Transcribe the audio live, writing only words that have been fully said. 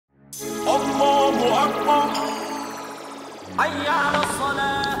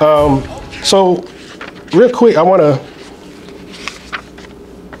So real quick, I want to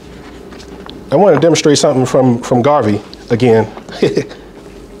demonstrate something from Garvey again,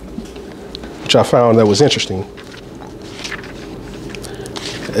 which I found that was interesting.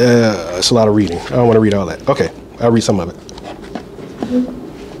 It's a lot of reading. I don't want to read all that. Okay, I'll read some of it.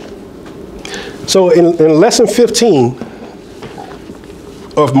 So in lesson 15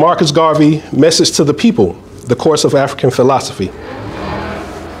 of Marcus Garvey, Message to the People, the Course of African Philosophy.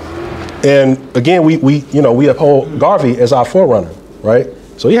 And again, we uphold Garvey as our forerunner, right?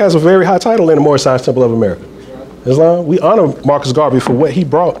 So he has a very high title in the Moorish Science Temple of America. Islam. We honor Marcus Garvey for what he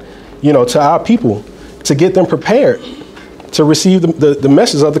brought, to our people to get them prepared to receive the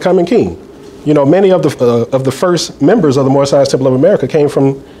message of the coming king. Many of the first members of the Moorish Science Temple of America came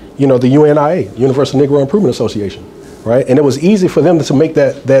from, the UNIA, Universal Negro Improvement Association, right? And it was easy for them to make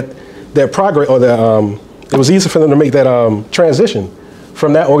that progress, or it was easy for them to make that transition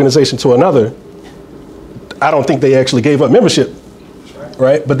from that organization to another. I don't think they actually gave up membership,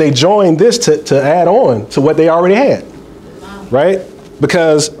 right? But they joined this to add on to what they already had, right?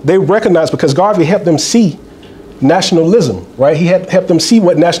 Because they recognized, because Garvey helped them see nationalism, right? He had helped them see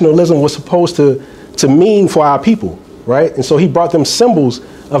what nationalism was supposed to mean for our people, right? And so he brought them symbols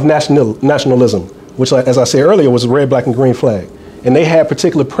of nationalism, which, as I said earlier, was a red, black, and green flag. And they had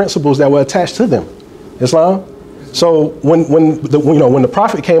particular principles that were attached to them. Islam. So when the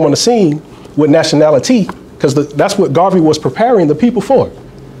prophet came on the scene with nationality, because that's what Garvey was preparing the people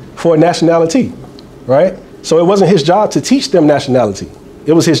for nationality, right? So it wasn't his job to teach them nationality.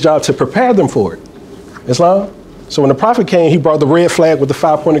 It was his job to prepare them for it. Islam. So when the prophet came, he brought the red flag with the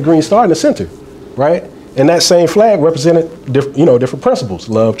 5-pointed green star in the center, right? And that same flag represented different principles: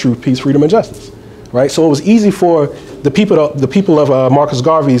 love, truth, peace, freedom, and justice, right? So it was easy for the people of Marcus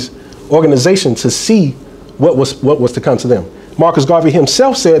Garvey's organization to see what was to come to them. Marcus Garvey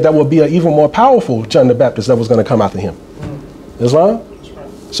himself said that would be an even more powerful John the Baptist that was going to come after him. Islam?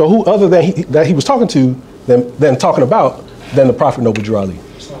 So who other that he was talking to than talking about than the Prophet Noble Drew Ali?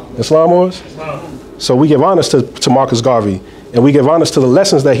 Islam was? So we give honors to Marcus Garvey, and we give honors to the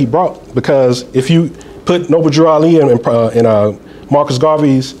lessons that he brought, because if you put Noble Drew Ali and Marcus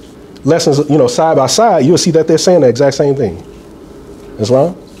Garvey's lessons, side by side, you'll see that they're saying the exact same thing.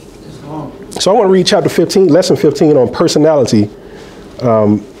 Islam? So I want to read chapter 15, lesson 15 on personality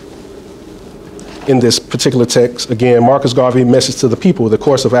in this particular text. Again, Marcus Garvey, Message to the People, the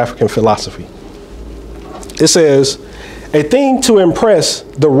Course of African Philosophy. It says, a thing to impress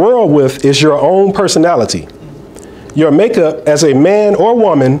the world with is your own personality. Your makeup as a man or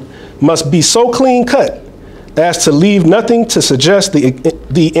woman must be so clean cut as to leave nothing to suggest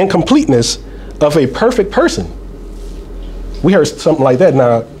the incompleteness of a perfect person. We heard something like that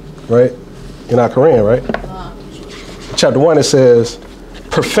now, right? In our Quran, right? Chapter 1, it says,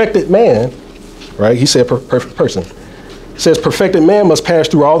 perfected man, right? He said perfect person. It says, perfected man must pass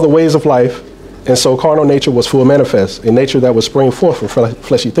through all the ways of life, and so carnal nature was full manifest, a nature that would spring forth from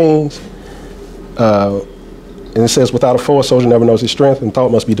fleshy things. And it says, without a foe, a soldier never knows his strength, and thought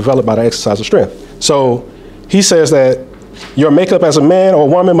must be developed by the exercise of strength. So he says that your makeup as a man or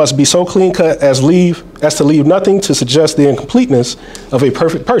woman must be so clean cut as to leave nothing to suggest the incompleteness of a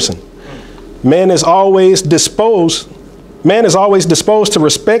perfect person. Man is always disposed to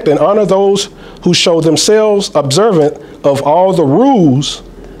respect and honor those who show themselves observant of all the rules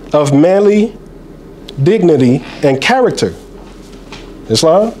of manly dignity and character.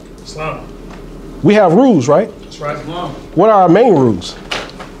 Islam? Islam. We have rules, right? That's right. Islam. What are our main rules?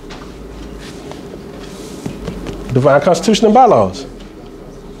 Divine Constitution and bylaws.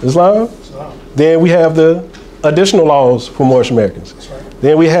 Islam? Islam. Then we have the additional laws for Moorish Americans. That's right.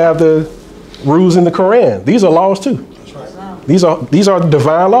 Then we have the rules in the Quran. These are laws too. That's right. These are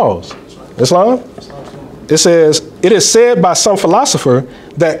divine laws. Right. Islam? It says, it is said by some philosopher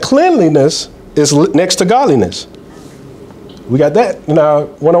that cleanliness is next to godliness. We got that in our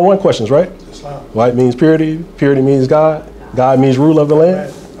one-on-one questions, right? Islam. White means purity, purity means God, God means rule of the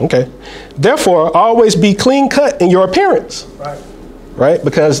land. Right. Okay. Therefore, always be clean cut in your appearance. Right. Right?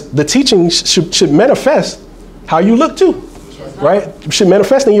 Because the teaching should manifest how you look too. Right? It should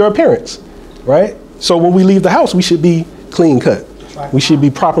manifest in your appearance. Right? So when we leave the house, we should be clean cut. Right. We should be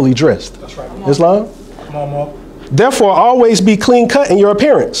properly dressed. That's right. Islam? Come on, Mom. Therefore, always be clean cut in your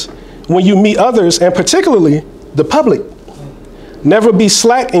appearance when you meet others, and particularly the public. Never be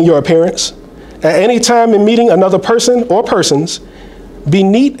slack in your appearance. At any time in meeting another person or persons, be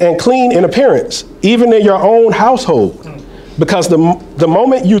neat and clean in appearance, even in your own household. Because the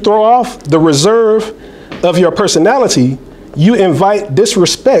moment you throw off the reserve of your personality, you invite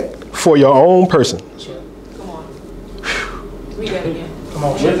disrespect for your own person. That's right. Come on. Read that again. Come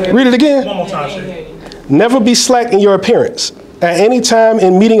on, read it again. One more time, Never be slack in your appearance. At any time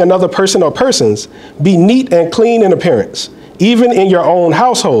in meeting another person or persons, be neat and clean in appearance, even in your own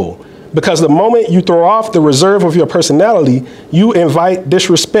household, because the moment you throw off the reserve of your personality, you invite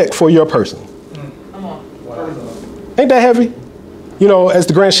disrespect for your person. Come on. Wow. Ain't that heavy? You know, as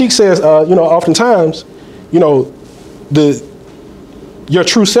the Grand Sheikh says, you know, oftentimes, you know, your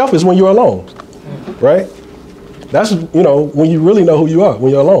true self is when you're alone, right? That's, you know, when you really know who you are,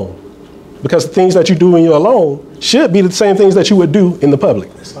 when you're alone. Because the things that you do when you're alone should be the same things that you would do in the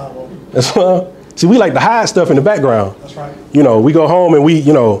public. See, we like to hide stuff in the background. That's right. You know, we go home and we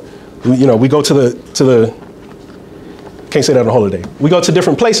go to the can't say that on a holiday. We go to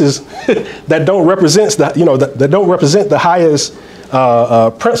different places that don't represent that don't represent the highest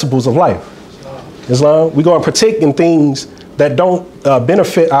principles of life. Islam. We go and partake in things that don't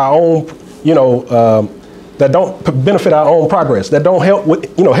benefit our own, that don't benefit our own progress, that don't help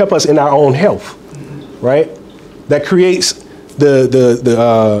help us in our own health, right? That creates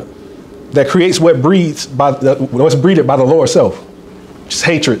that creates what's breeded by the lower self, just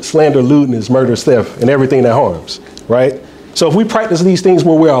hatred, slander, lewdness, murder, theft, and everything that harms, right? So if we practice these things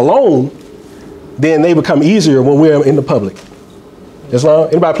when we're alone, then they become easier when we're in the public. Islam.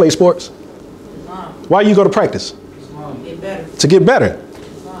 Anybody play sports? Islam. Why you go to practice? Islam. Get better. To get better,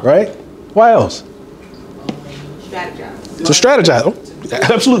 Islam. right? Why else? Strategize. To strategize. Oh,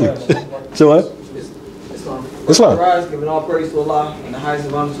 absolutely. So what? Islam. Rise, giving all praise to Allah and the highest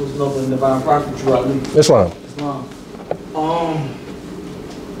of honor to His noble and divine prophet, true Ali. Islam. Islam.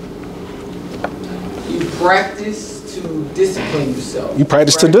 You practice to discipline yourself. You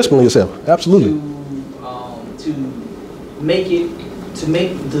practice to discipline yourself. Absolutely. To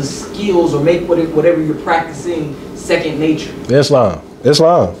make the skills or make whatever you're practicing second nature. Islam.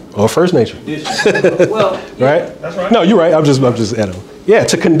 Or first nature. Well, yeah. Right? That's right. No, you're right. I'm just adding. Yeah,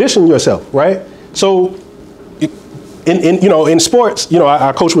 to condition yourself, right? So in sports,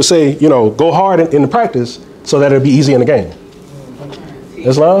 our coach would say, go hard in the practice so that it'll be easy in the game.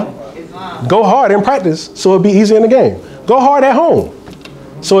 Islam? Go hard in practice so it'll be easy in the game. Go hard at home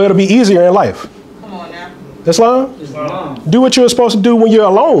so it'll be easier in life. Come on now. Islam? Do what you're supposed to do when you're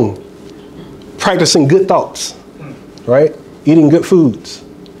alone. Practicing good thoughts, right? Eating good foods,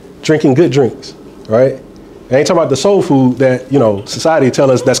 drinking good drinks, right? I ain't talking about the soul food that, society tell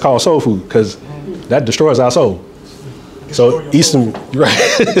us that's called soul food, because that destroys our soul. So eat some, right?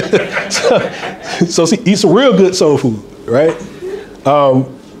 so eat some real good soul food, right?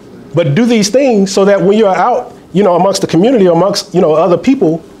 But do these things so that when you're out, amongst the community, amongst, other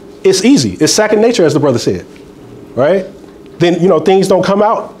people, it's easy. It's second nature, as the brother said, right? Then, things don't come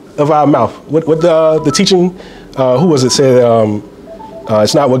out of our mouth. What the teaching, who was it, said,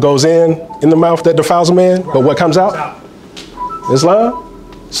 it's not what goes in the mouth that defiles a man, but what comes out. Islam.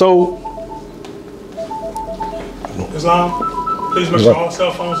 So. Islam, please make sure all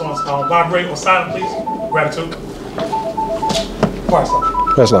cell phones on vibrate or silent, please. Gratitude.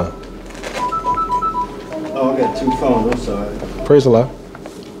 Islam. Oh, I got two phones, I'm sorry. Praise Allah.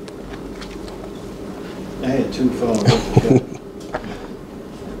 I had two phones.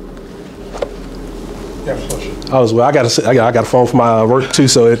 I got a phone for my work too,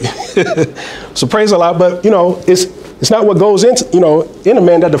 so so praise Allah. But it's not what goes into in a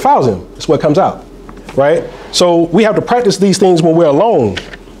man that defiles him. It's what comes out, right? So we have to practice these things when we're alone,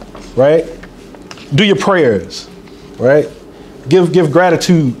 right? Do your prayers, right? Give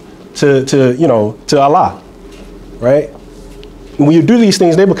gratitude to Allah, right? And when you do these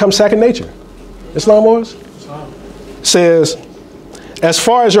things, they become second nature. Islam wars says, as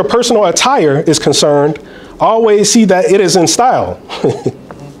far as your personal attire is concerned, always see that it is in style.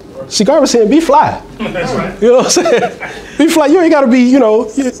 See, Garvey saying, be fly. That's right. You know what I'm saying? Be fly. You ain't got to be,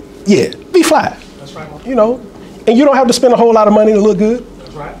 be fly. That's right. And you don't have to spend a whole lot of money to look good.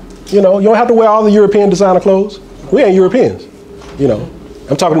 That's right. You don't have to wear all the European designer clothes. We ain't Europeans.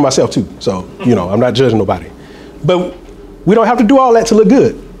 I'm talking to myself too. So, I'm not judging nobody. But we don't have to do all that to look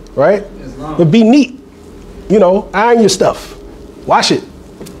good, right? But be neat. Iron your stuff. Wash it.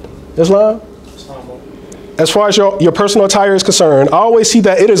 Islam. As far as your personal attire is concerned, always see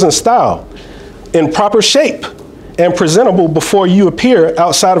that it is in style, in proper shape, and presentable before you appear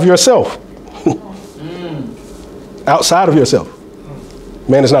outside of yourself. Outside of yourself.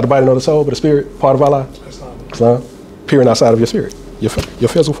 Man is not the body nor the soul, but the spirit, part of Allah. Islam. Appearing outside of your spirit. Your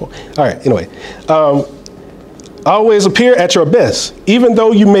physical form. All right, anyway. Always appear at your best, even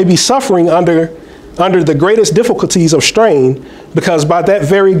though you may be suffering under the greatest difficulties of strain, because by that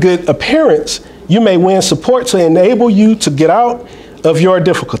very good appearance, you may win support to enable you to get out of your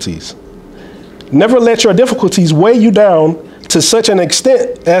difficulties. Never let your difficulties weigh you down to such an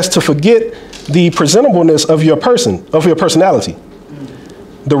extent as to forget the presentableness of your personality.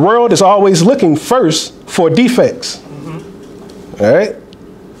 The world is always looking first for defects. All right?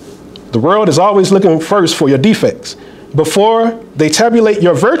 The world is always looking first for your defects. Before they tabulate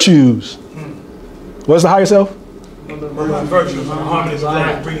your virtues, what's the higher self? Virtues, harmonies,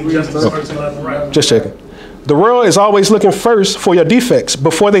 bringing justice, mercy, love, and right. Just checking. The world is always looking first for your defects.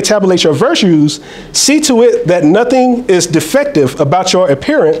 Before they tabulate your virtues, see to it that nothing is defective about your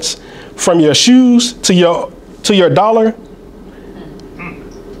appearance, from your shoes to your dollar,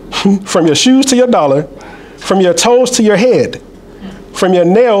 from your shoes to your dollar, from your toes to your head, from your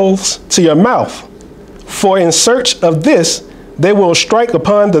nails to your mouth. For in search of this, they will strike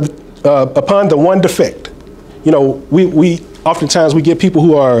upon the one defect. You know, we oftentimes we get people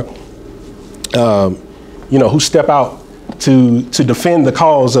who are, who step out to defend the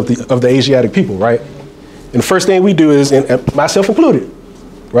cause of the Asiatic people, right? And the first thing we do is, and myself included,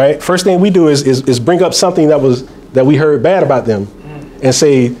 right? First thing we do is bring up something that we heard bad about them, and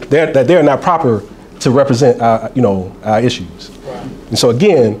say that they're not proper to represent our issues. Right. And so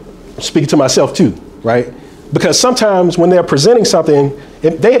again, speaking to myself too, right? Because sometimes when they're presenting something,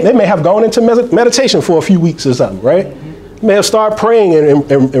 they may have gone into meditation for a few weeks or something, right? They may have started praying and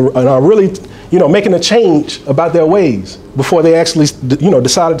are really, making a change about their ways before they actually,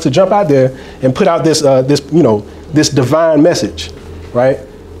 decided to jump out there and put out this divine message, right?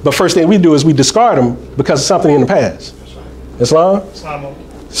 But first thing we do is we discard them because of something in the past. Islam?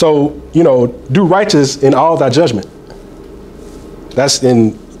 So, do righteous in all thy judgment. That's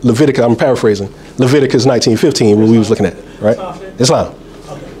in Leviticus, I'm paraphrasing, Leviticus 19:15, what we was looking at, right? Islam.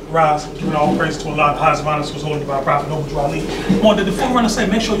 Okay. Rise, giving all praise to Allah, the highest of honors was holding by Prophet Noble Ali. Well, did the forerunner say,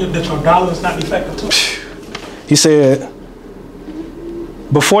 make sure that your dollar is not defective too? He said,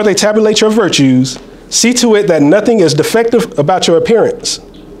 before they tabulate your virtues, see to it that nothing is defective about your appearance,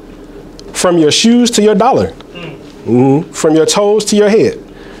 from your shoes to your dollar. From your toes to your head,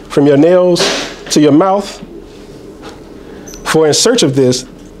 from your nails to your mouth. For in search of this,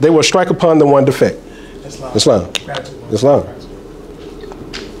 they will strike upon the one defect. Islam.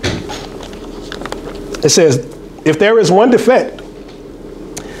 It says, if there is one defect,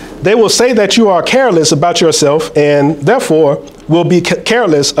 they will say that you are careless about yourself and therefore will be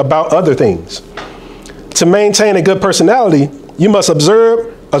careless about other things. To maintain a good personality, you must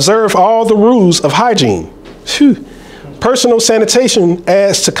observe all the rules of hygiene. Phew. Personal sanitation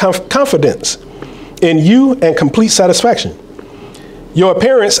adds to confidence in you and complete satisfaction. Your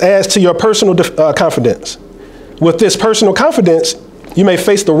appearance adds to your personal confidence. With this personal confidence, you may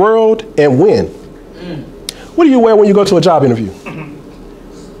face the world and win. What do you wear when you go to a job interview?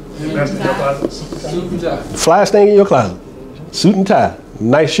 Flyest thing in your closet. Suit and tie.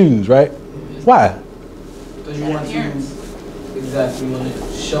 Nice shoes, right? Why? Because you want to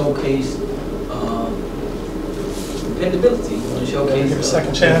showcase dependability. You want to showcase give a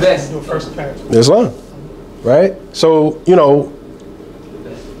second chance, do a first appearance. Islam, right? So,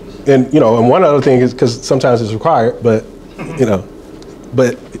 and one other thing is because sometimes it's required, but,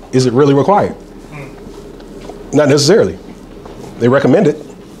 but is it really required? Not necessarily. They recommend it,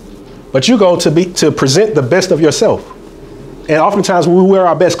 but you go to present the best of yourself. And oftentimes when we wear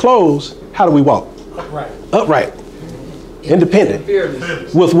our best clothes, how do we walk? Upright. Independent.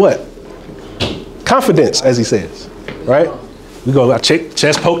 With what? Confidence, as he says, right? We go, our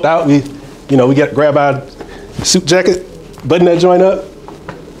chest poked out. We grab our suit jacket, button that joint up.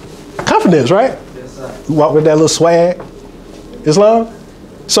 Confidence, right? We walk with that little swag. Islam.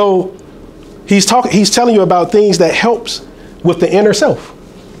 So he's telling you about things that helps with the inner self.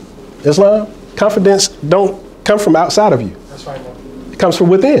 Islam. Confidence don't come from outside of you. That's right, bro. It comes from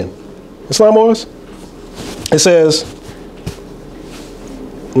within. Islam was. It says,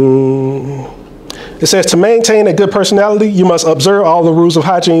 to maintain a good personality, you must observe all the rules of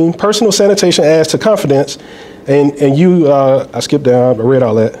hygiene. Personal sanitation adds to confidence. And you, I skipped down, I read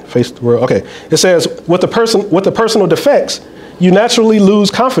all that, face the world. Okay, it says, with the personal defects, you naturally lose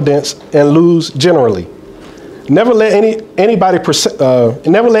confidence and lose generally. Never let anybody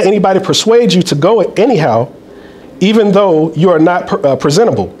persuade you to go anyhow, even though you are not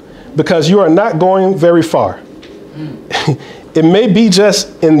presentable, because you are not going very far. It may be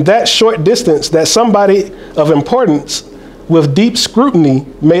just in that short distance that somebody of importance with deep scrutiny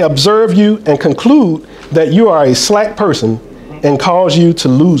may observe you and conclude that you are a slack person and cause you to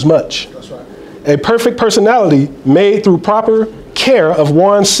lose much. That's right. A perfect personality made through proper care of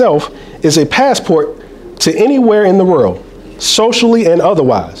oneself is a passport to anywhere in the world, socially and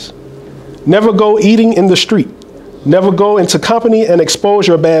otherwise. Never go eating in the street. Never go into company and expose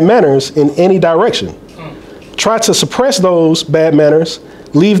your bad manners in any direction. Try to suppress those bad manners,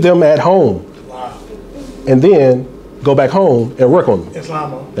 leave them at home, and then go back home and work on them.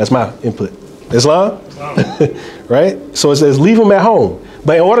 Islam. That's my input. Islam? Islam. Right? So it says leave them at home.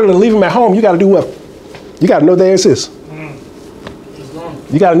 But in order to leave them at home, you got to do what? You got to know they exist.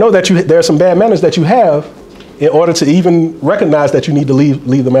 You got to know that there are some bad manners that you have in order to even recognize that you need to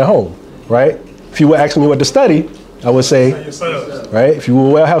leave them at home, right? If you were asking me what to study, I would say, right? If you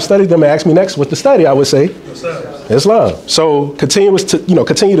will have studied them and ask me next what to study, I would say Islam. So continue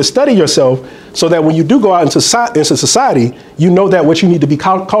to study yourself so that when you do go out into society, you know that what you need to be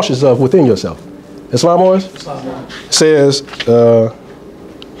cautious of within yourself. Islam Morris says,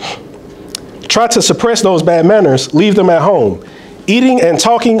 try to suppress those bad manners, leave them at home. Eating and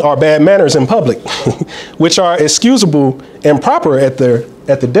talking are bad manners in public, which are excusable and proper at the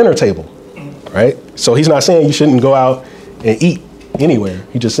dinner table, right? So he's not saying you shouldn't go out and eat anywhere.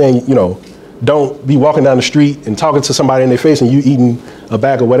 He's just saying, don't be walking down the street and talking to somebody in their face and you eating a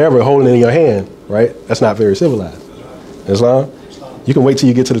bag of whatever, holding it in your hand, right? That's not very civilized. Islam? You can wait till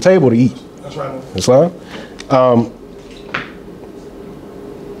you get to the table to eat. That's right. Islam?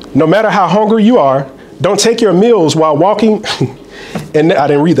 No matter how hungry you are, don't take your meals while walking. And I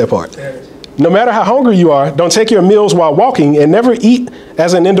didn't read that part. No matter how hungry you are, don't take your meals while walking, and never eat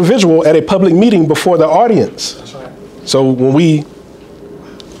as an individual at a public meeting before the audience. That's right. So when we,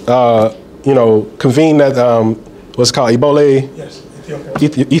 convened at what's it called, Ebola, Yes,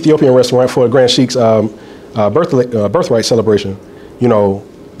 Ethiopian restaurant for the Grand Sheik's birthright celebration,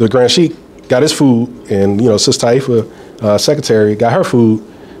 the Grand Sheik got his food, and Sister Taifa, secretary, got her food.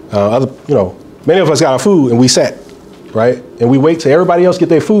 Many of us got our food, and we sat. Right? And we wait till everybody else get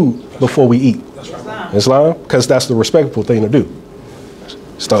their food before we eat. That's right. Islam? Because that's the respectful thing to do.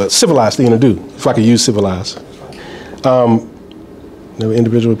 It's the civilized thing to do, if I could use civilized. Never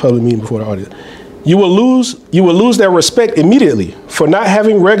individual public meeting before the audience. You will lose their respect immediately for not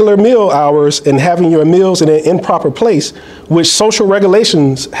having regular meal hours and having your meals in an improper place, which social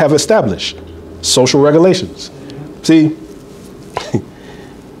regulations have established. Social regulations. See,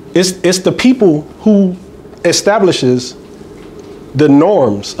 it's the people who establishes the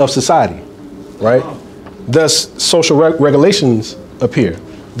norms of society, right? Thus, social regulations appear.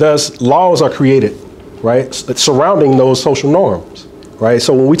 Thus, laws are created, right, surrounding those social norms, right?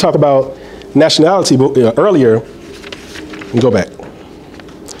 So when we talk about nationality earlier, let me go back.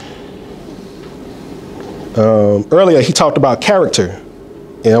 Earlier, he talked about character,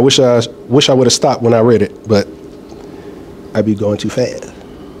 and I wish I would have stopped when I read it, but I'd be going too fast.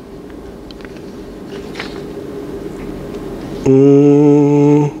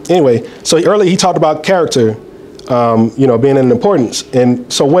 Anyway, so earlier he talked about character, being an importance.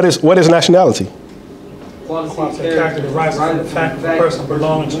 And so what is nationality? Quality character derives from the fact that a person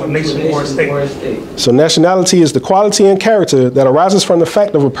belongs to a nation or a state. So nationality is the quality and character that arises from the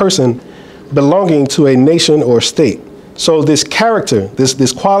fact of a person belonging to a nation or state. So this character,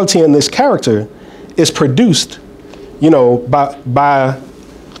 this quality and this character is produced, by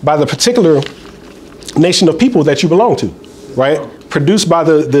the particular nation of people that you belong to. Right, produced by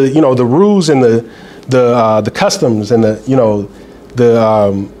the rules and the customs and the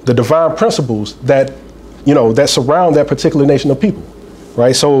divine principles that that surround that particular nation of people,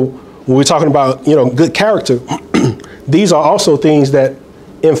 right? So when we're talking about good character, these are also things that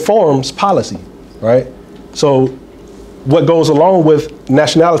informs policy, right? So what goes along with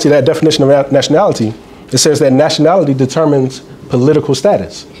nationality, that definition of nationality, it says that nationality determines political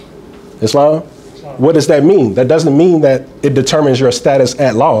status. Islam. What does that mean? That doesn't mean that it determines your status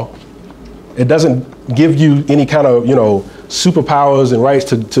at law. It doesn't give you any kind of, superpowers and rights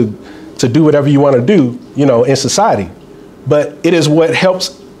to do whatever you want to do, in society. But it is what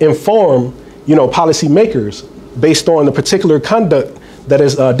helps inform, policymakers based on the particular conduct that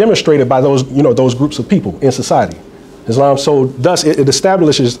is demonstrated by those, those groups of people in society. Islam. So thus it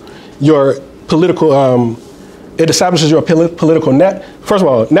establishes your political, First of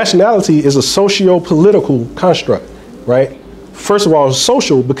all, nationality is a socio-political construct, right? First of all,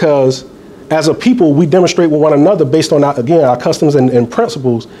 social, because as a people, we demonstrate with one another based on, our customs and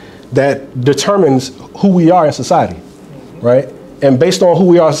principles that determines who we are in society, right? And based on who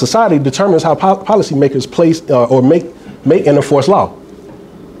we are in society determines how policymakers place or make and enforce law.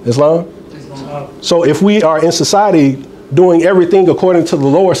 Islam? So if we are in society doing everything according to the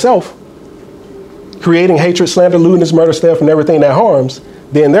lower self, creating hatred, slander, lewdness, murder, theft, and everything that harms,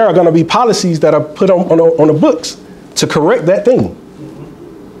 then there are going to be policies that are put on the books to correct that thing.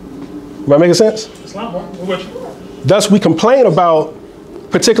 Am I making sense? Thus, we complain about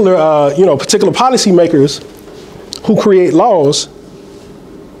particular policymakers who create laws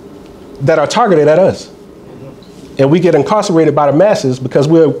that are targeted at us. And we get incarcerated by the masses because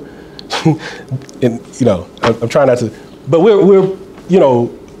we're, and, you know, I'm trying not to, but we're you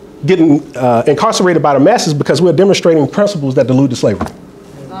know, getting incarcerated by the masses because we're demonstrating principles that delude to slavery.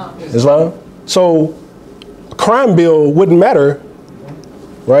 Islam. So a crime bill wouldn't matter,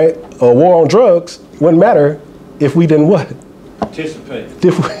 right? A war on drugs wouldn't matter if we didn't what? Participate.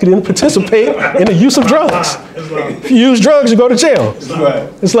 If we didn't participate in the use of drugs. If you use drugs, you go to jail.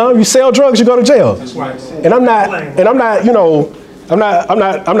 Islam, you sell drugs, you go to jail. And I'm not, you know, I'm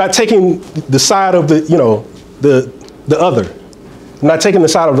not taking the side of the, you know, the other. I'm not taking the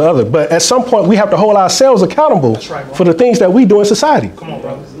side of the other. But at some point, we have to hold ourselves accountable for the things that we do in society. Come on,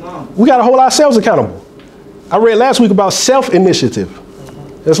 brother. We got to hold ourselves accountable. I read last week about self-initiative.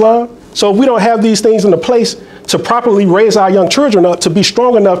 Islam. So if we don't have these things in the place to properly raise our young children up to be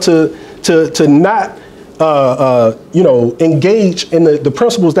strong enough to not, you know, engage in the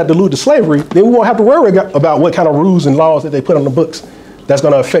principles that delude to slavery, then we won't have to worry about what kind of rules and laws that they put on the books that's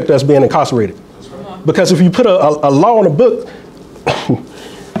going to affect us being incarcerated. Because if you put a law on the book,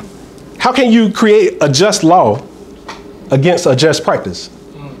 how can you create a just law against a just practice?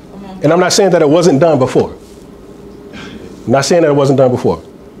 And I'm not saying that it wasn't done before. I'm not saying that it wasn't done before.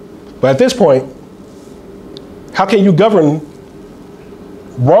 But at this point, how can you govern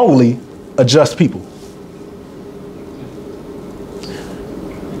wrongly a just people?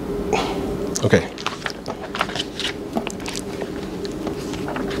 Okay.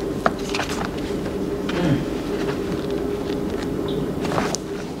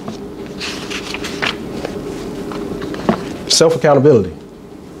 Self-accountability.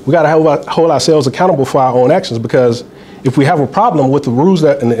 We got to hold ourselves accountable for our own actions, because if we have a problem with the rules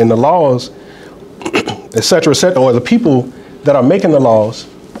that and the laws, et cetera, or the people that are making the laws,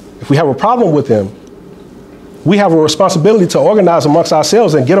 if we have a problem with them, we have a responsibility to organize amongst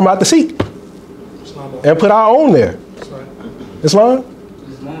ourselves and get them out the seat and put our own there. Islam?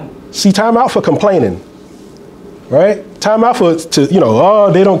 See, time out for complaining, right? Time out for, you know,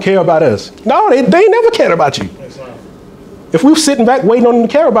 oh, they don't care about us. No, they never cared about you. If we were sitting back waiting on them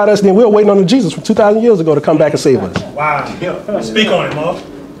to care about us, then we were waiting on Jesus from 2,000 years ago to come back and save us. Wow. Speak on it, Mark.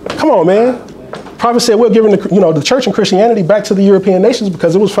 Come on, man. Prophet said we're giving the church and Christianity back to the European nations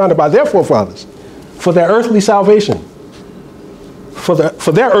because it was founded by their forefathers for their earthly salvation. For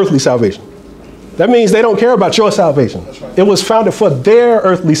their earthly salvation. That means they don't care about your salvation. Right. It was founded for their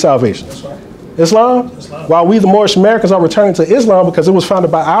earthly salvation. That's right. Islam? While we, the Moorish Americans, are returning to Islam because it was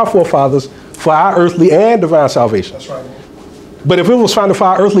founded by our forefathers for our earthly and divine salvation. That's right. But if it was founded for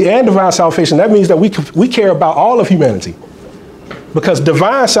our earthly and divine salvation, that means that we care about all of humanity. Because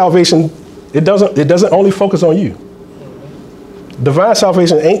divine salvation, it doesn't only focus on you. Divine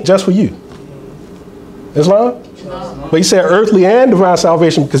salvation ain't just for you. Islam? But he said earthly and divine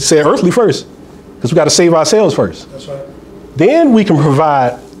salvation because he said earthly first. Because we got to save ourselves first. That's right. Then we can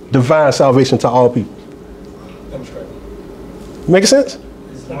provide divine salvation to all people. Make sense?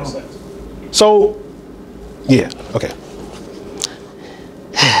 Makes sense. So, yeah, okay.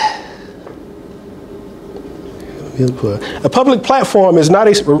 A public platform is not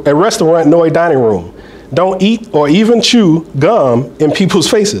a restaurant nor a dining room. Don't eat or even chew gum in people's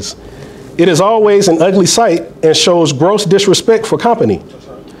faces. It is always an ugly sight and shows gross disrespect for company.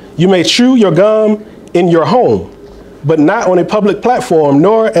 You may chew your gum in your home, but not on a public platform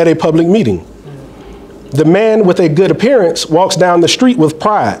nor at a public meeting. The man with a good appearance walks down the street with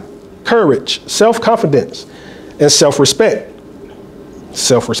pride, courage, self-confidence, and self-respect.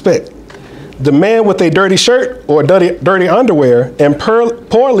 Self-respect. The man with a dirty shirt or dirty underwear and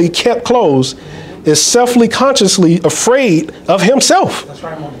poorly kept clothes is self-consciously afraid of himself. That's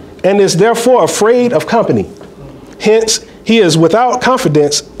right, Mom. And is therefore afraid of company. Hence, he is without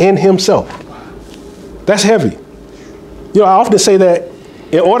confidence in himself. That's heavy. You know, I often say that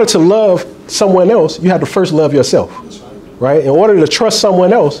in order to love someone else, you have to first love yourself, right? In order to trust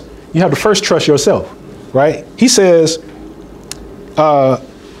someone else, you have to first trust yourself, right? He says,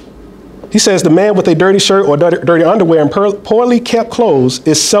 the man with a dirty shirt or dirty underwear and poorly kept clothes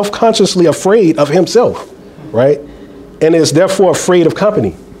is self-consciously afraid of himself, right? And is therefore afraid of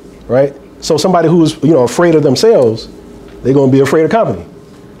company, right? So somebody who's, afraid of themselves, they're going to be afraid of company.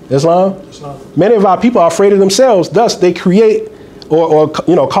 Islam? Many of our people are afraid of themselves. Thus, they create or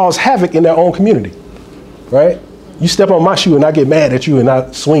cause havoc in their own community, right? You step on my shoe and I get mad at you and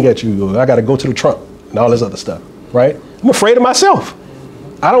I swing at you, or I got to go to the trunk and all this other stuff, right? I'm afraid of myself.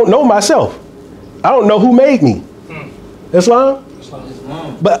 I don't know myself. I don't know who made me. Islam?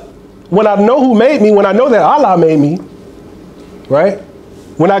 But when I know who made me, when I know that Allah made me, right?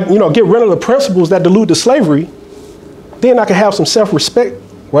 When I, get rid of the principles that delude to slavery, then I can have some self-respect,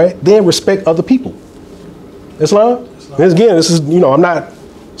 right? Then respect other people. Islam? And again, this is, I'm not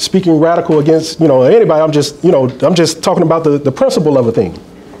speaking radical against, anybody. I'm just talking about the principle of a thing,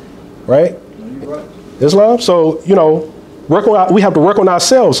 right? Islam. So, we have to work on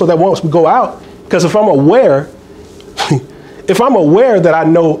ourselves so that once we go out, because if I'm aware,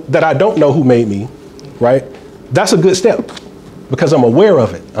 that I don't know who made me, right? That's a good step because I'm aware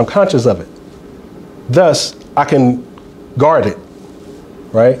of it. I'm conscious of it. Thus, I can guard it,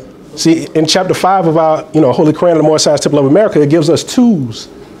 right? See, in chapter 5 of our, Holy Quran of the Most High Temple of America, it gives us tools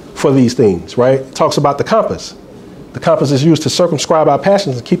for these things, right? It talks about the compass. The compass is used to circumscribe our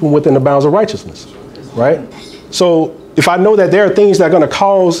passions and keep them within the bounds of righteousness, right? So if I know that there are things that are going to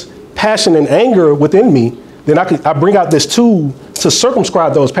cause passion and anger within me, then I bring out this tool to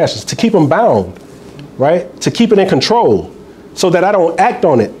circumscribe those passions, to keep them bound, right? To keep it in control so that I don't act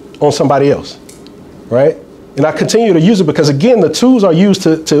on it on somebody else, right? And I continue to use it because, again, the tools are used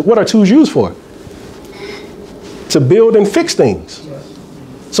to what are tools used for? To build and fix things.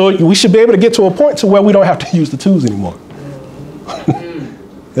 So we should be able to get to a point to where we don't have to use the tools anymore.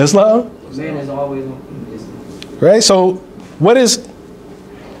 Islam? Man is always right? So what is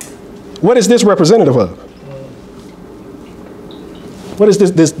this representative of? What is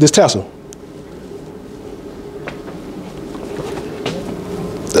this tassel?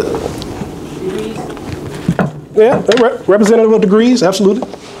 Yeah, representative of degrees, absolutely.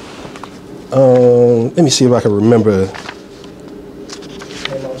 Let me see if I can remember.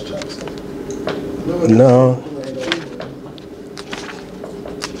 No.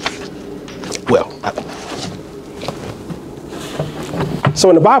 Well, so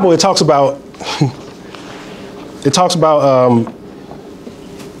in the Bible, it talks about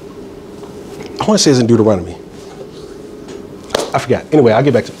I want to say it's in Deuteronomy. I forgot. Anyway, I'll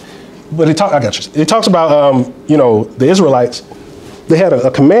get back to it. But I got you. It talks about, the Israelites, they had a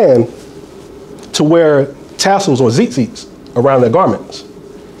command to wear tassels or tzitzits around their garments.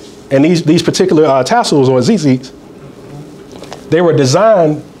 And these particular tassels or tzitzits, they were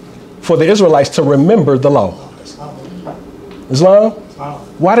designed for the Israelites to remember the law. Islam?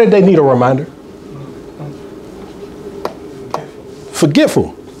 Why did they need a reminder?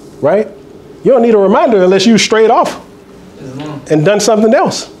 Forgetful, right? You don't need a reminder unless you strayed off and done something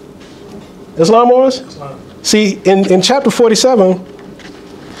else. Islam was? See, in chapter 47,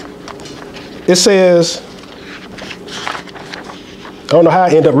 it says, I don't know how I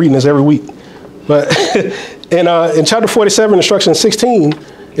end up reading this every week, but in chapter 47, instruction 16,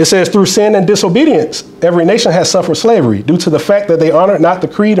 it says, through sin and disobedience, every nation has suffered slavery due to the fact that they honored not the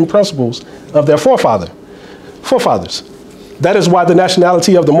creed and principles of their forefathers. That is why the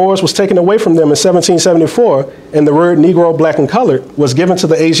nationality of the Moors was taken away from them in 1774, and the word Negro, black, and colored was given to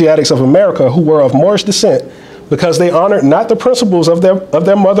the Asiatics of America who were of Moorish descent because they honored not the principles of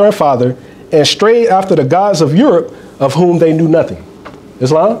their mother and father and strayed after the gods of Europe of whom they knew nothing.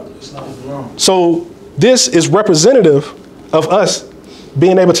 Islam? So this is representative of us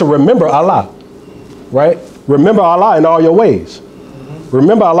being able to remember Allah, right? Remember Allah in all your ways.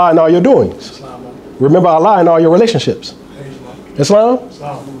 Remember Allah in all your doings. Remember Allah in all your relationships. Islam?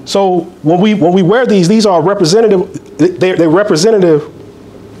 So when we wear these are representative, they representative,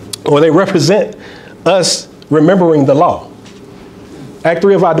 or they represent us remembering the law. Act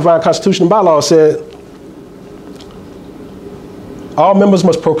 3 of our divine constitution and bylaws said, all members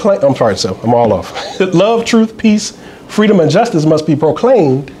must proclaim, I'm all off. Love, truth, peace, freedom, and justice must be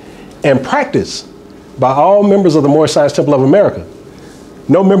proclaimed and practiced by all members of the Moorish Science Temple of America.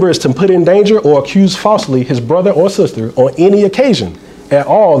 No member is to put in danger or accuse falsely his brother or sister on any occasion at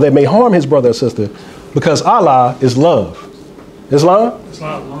all that may harm his brother or sister, because Allah is love. Islam?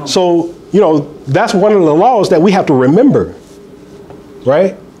 So, that's one of the laws that we have to remember,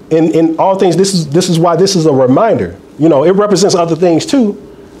 right? In all things, this is why this is a reminder. It represents other things too,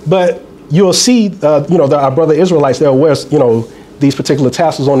 but you'll see, our brother Israelites, they'll wear, these particular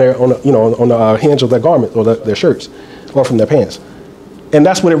tassels on the hinge of their garment or their shirts or from their pants. And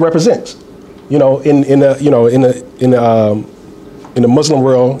that's what it represents. In the Muslim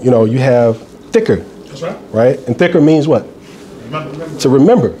world, you have thicker. That's right. And thicker means what? Remember. To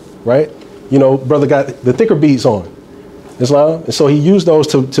remember, right? Brother got the thicker beads on. Islam. And so he used those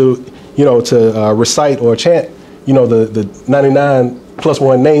to recite or chant, the 99 plus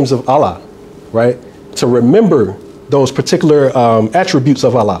 1 names of Allah, right? To remember those particular attributes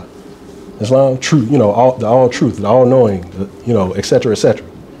of Allah. Islam, truth, the all truth, the all knowing, et cetera, et cetera.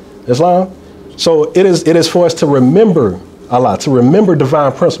 Islam. So it is for us to remember Allah, to remember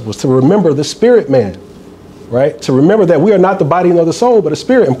divine principles, to remember the spirit man, right? To remember that we are not the body nor the soul, but a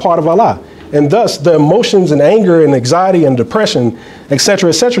spirit and part of Allah. And thus, the emotions and anger and anxiety and depression, et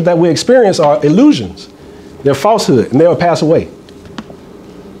cetera, that we experience are illusions. They're falsehood, and they'll pass away.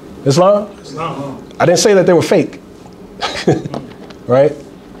 Islam? I didn't say that they were fake, right?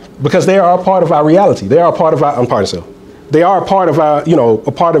 Because they are a part of our reality. They are a part of our, they are a part of our,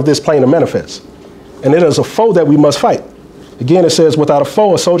 a part of this plane of manifest. And it is a foe that we must fight. Again, it says, without a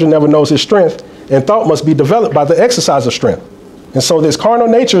foe, a soldier never knows his strength, and thought must be developed by the exercise of strength. And so this carnal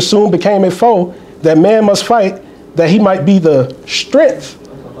nature soon became a foe that man must fight, that he might be the strength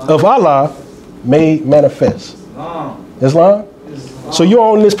of Allah made manifest. Islam? So you're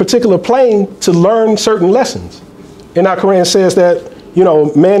on this particular plane to learn certain lessons. And our Quran says that,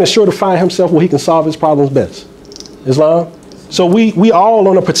 man is sure to find himself where he can solve his problems best. Islam? So we all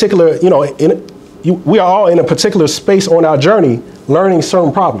on a particular, we are all in a particular space on our journey, learning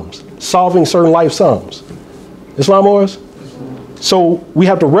certain problems, solving certain life sums. Islam wars? So we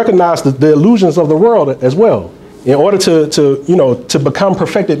have to recognize the illusions of the world as well. In order to become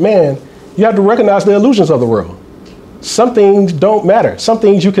perfected man, you have to recognize the illusions of the world. Some things don't matter. Some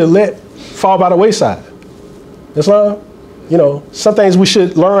things you can let fall by the wayside. Islam? Some things we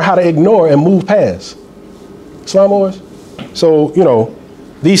should learn how to ignore and move past. Islam wars? So,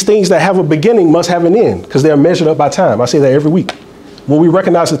 these things that have a beginning must have an end because they're measured up by time. I say that every week. When we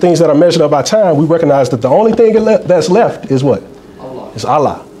recognize the things that are measured up by time, we recognize that the only thing that's left is what? Allah. It's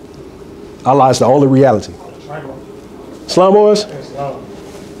Allah. Allah is the only reality. Islam wars?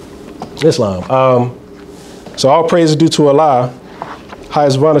 Islam. So all praise is due to Allah,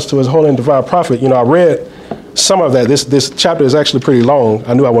 highest honors to his holy and divine prophet. I read some of that. This chapter is actually pretty long.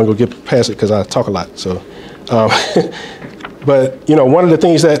 I knew I wasn't going to get past it because I talk a lot. So, but one of the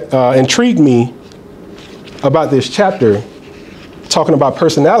things that intrigued me about this chapter, talking about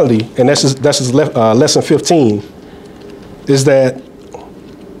personality, and that's lesson 15, is that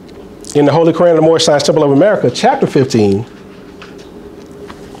in the Holy Quran of the Moorish Science Temple of America, chapter 15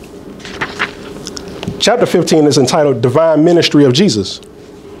 is entitled Divine Ministry of Jesus.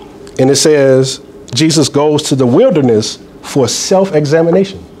 And it says, Jesus goes to the wilderness for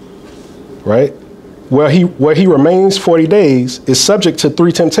self-examination, right? Where he remains 40 days, is subject to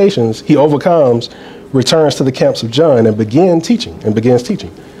 3 temptations. He overcomes, returns to the camps of John and begins teaching,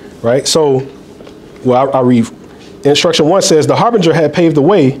 right? So, I'll read. Instruction 1 says, the harbinger had paved the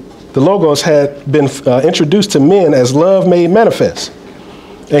way. The Logos had been introduced to men as love made manifest.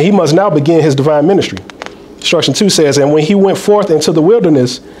 And he must now begin his divine ministry. Instruction 2 says, and when he went forth into the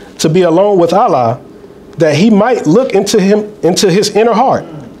wilderness to be alone with Allah, that he might look into his inner heart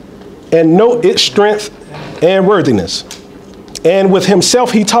and know its strength and worthiness. And with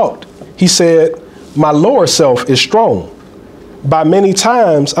himself he talked. He said, my lower self is strong. By many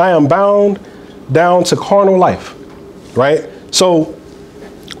times I am bound down to carnal life. Right? So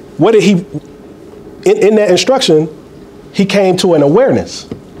what did he, in that instruction, he came to an awareness.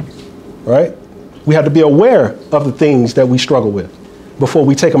 Right? We have to be aware of the things that we struggle with before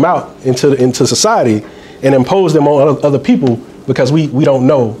we take them out into society and impose them on other people because we don't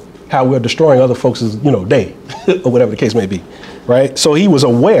know how we're destroying other folks' day or whatever the case may be, right? So he was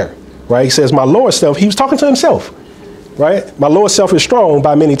aware, right? He says, my lower self, he was talking to himself, right? My lower self is strong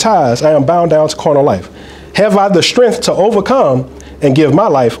by many ties. I am bound down to carnal life. Have I the strength to overcome and give my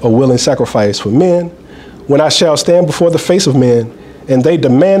life a willing sacrifice for men? When I shall stand before the face of men and they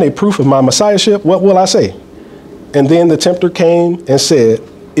demand a proof of my messiahship, what will I say? And then the tempter came and said,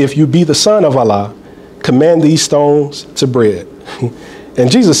 if you be the son of Allah, command these stones to bread. And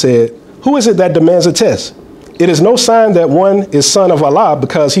Jesus said, who is it that demands a test? It is no sign that one is son of Allah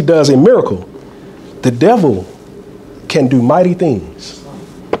because he does a miracle. The devil can do mighty things.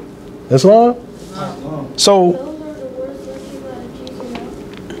 Islam? So,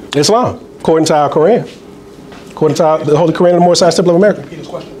 Islam, according to our Quran. According to the Holy Quran of the Moorish Science Temple of America.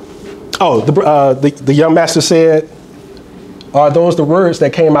 Oh, the young master said, are those the words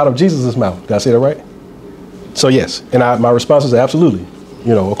that came out of Jesus' mouth? Did I say that right? So yes, and my response is absolutely.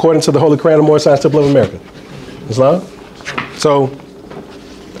 According to the Holy Quran of the Moorish Science Temple of America. Islam? So,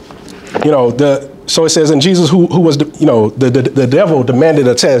 so it says, and Jesus who was, the devil demanded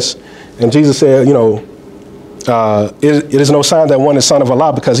a test, and Jesus said, it is no sign that one is son of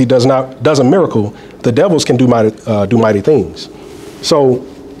Allah because he does a miracle. The devils can do mighty things. So,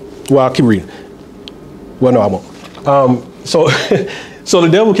 well, I'll keep reading. Well, no, I won't. So the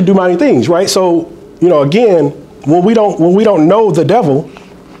devil can do mighty things, right? So, again, when we don't know the devil,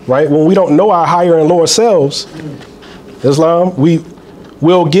 right? When we don't know our higher and lower selves, Islam, we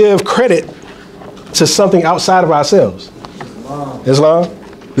will give credit to something outside of ourselves. Islam,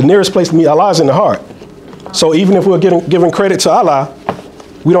 the nearest place to me, Allah is in the heart. So even if we're giving credit to Allah,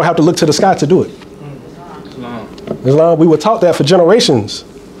 we don't have to look to the sky to do it. Islam, we were taught that for generations,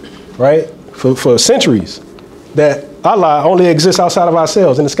 right? For centuries, that Allah only exists outside of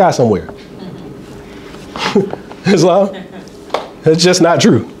ourselves in the sky somewhere. Islam, it's just not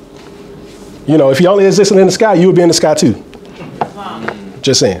true. You know, if he only existed in the sky, you would be in the sky too.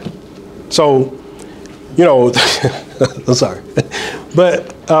 Just saying. So, you know, I'm sorry.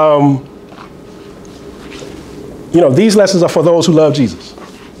 But, you know, these lessons are for those who love Jesus.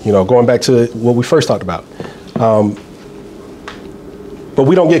 You know, going back to what we first talked about. But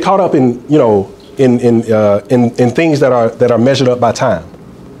we don't get caught up in, you know, in things that are measured up by time,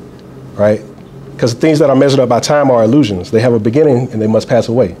 right? Because things that are measured up by time are illusions. They have a beginning and they must pass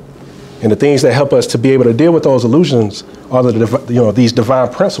away. And the things that help us to be able to deal with those illusions are these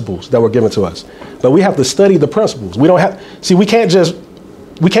divine principles that were given to us. But we have to study the principles. We don't have, see, we can't just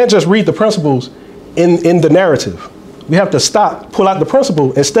read the principles in the narrative. We have to stop, pull out the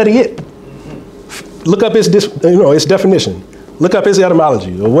principle and study it. Look up its definition. Look up its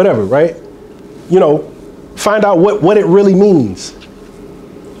etymology or whatever, right? You know, find out what it really means.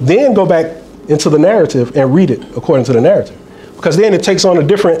 Then go back into the narrative and read it according to the narrative. Because then it takes on a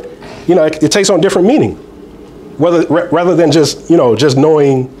different, you know, it takes on different meaning. Rather than just, you know, just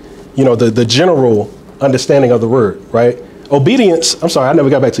knowing, you know, the general understanding of the word, right? Obedience, I'm sorry, I never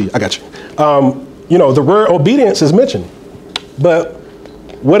got back to you. I got you. You know, the word obedience is mentioned. But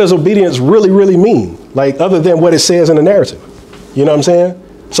what does obedience really, really mean? Like, other than what it says in the narrative. You know what I'm saying?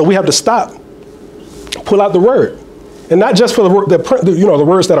 So we have to stop, pull out the word. And not just for the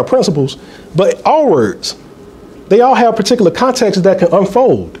words that are principles, but all words. They all have particular contexts that can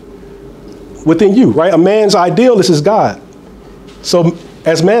unfold within you, right? A man's ideal is his God. So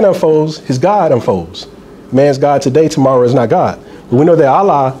as man unfolds, his God unfolds. Man's God today, tomorrow is not God. But we know that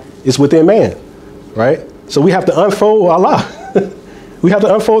Allah is within man, right? So we have to unfold Allah. We have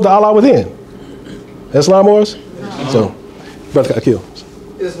to unfold the Allah within. Islam was? So, Brother Akil.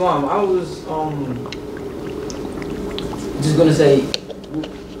 Islam, I was just going to say,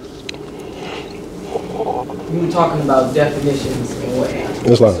 you were talking about definitions and what have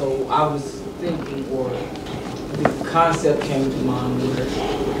you. Islam. So I was thinking, or the concept came to mind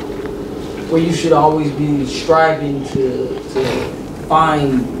where you should always be striving to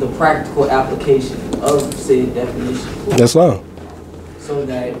find the practical application of said definition. Islam. So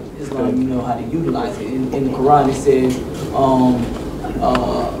that Islam, you know how to utilize it. In the Quran, it says,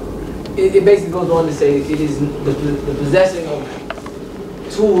 it basically goes on to say it is the possessing of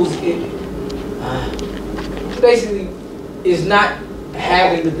tools. Basically is not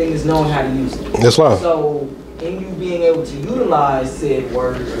having the thing is knowing how to use it. Islam. So in you being able to utilize said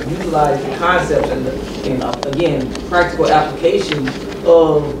words or utilize the concepts and again practical application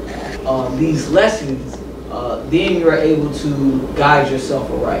of these lessons, then you're able to guide yourself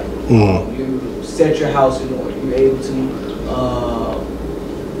aright. You set your house in order. You're able to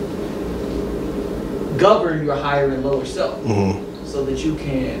govern your higher and lower self, so that you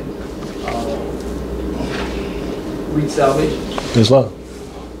can reach salvation. Islam.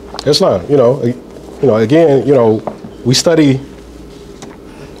 Islam. You know, again, you know, we study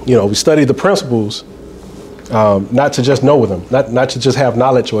the principles, not to just know them, not to just have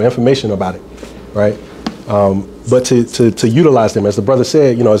knowledge or information about it, right? But to utilize them, as the brother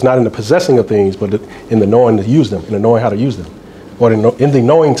said, you know, it's not in the possessing of things, but in the knowing to use them, in the knowing how to use them, or in the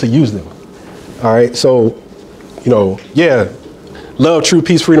knowing to use them. All right, so, you know, yeah, love, truth,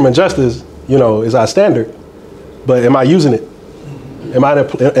 peace, freedom, and justice, you know, is our standard. But am I using it? Am I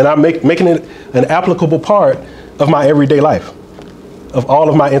making it an applicable part of my everyday life, of all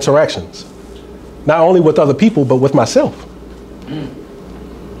of my interactions, not only with other people but with myself?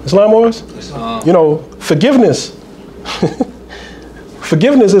 Islam wars? You know, forgiveness.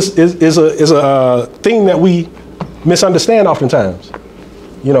 Forgiveness is a thing that we misunderstand oftentimes.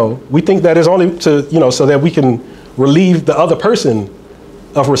 You know, we think that it's only to, you know, so that we can relieve the other person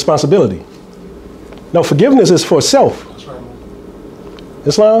of responsibility. No, forgiveness is for self. That's right.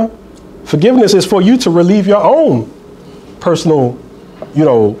 Islam, forgiveness is for you to relieve your own personal, you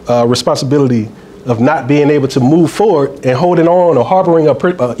know, responsibility of not being able to move forward and holding on or harboring a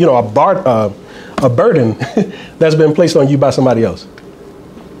burden that's been placed on you by somebody else.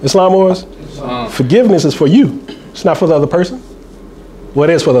 Islam wars, forgiveness is for you. It's not for the other person. Well,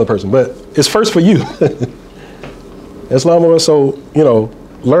 it is for the other person, but it's first for you. Islam wars, so, you know,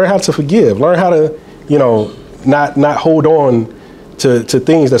 learn how to forgive. Learn how to, you know, not hold on to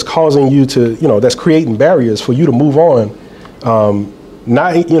things that's causing you to, you know, that's creating barriers for you to move on.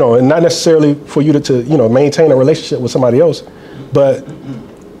 Not, you know, and not necessarily for you to you know, maintain a relationship with somebody else, but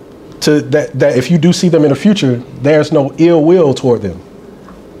that if you do see them in the future, there's no ill will toward them.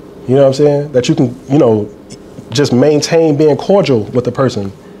 You know what I'm saying? That you can, you know, just maintain being cordial with the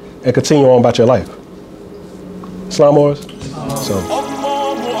person and continue on about your life. Islam wars. So.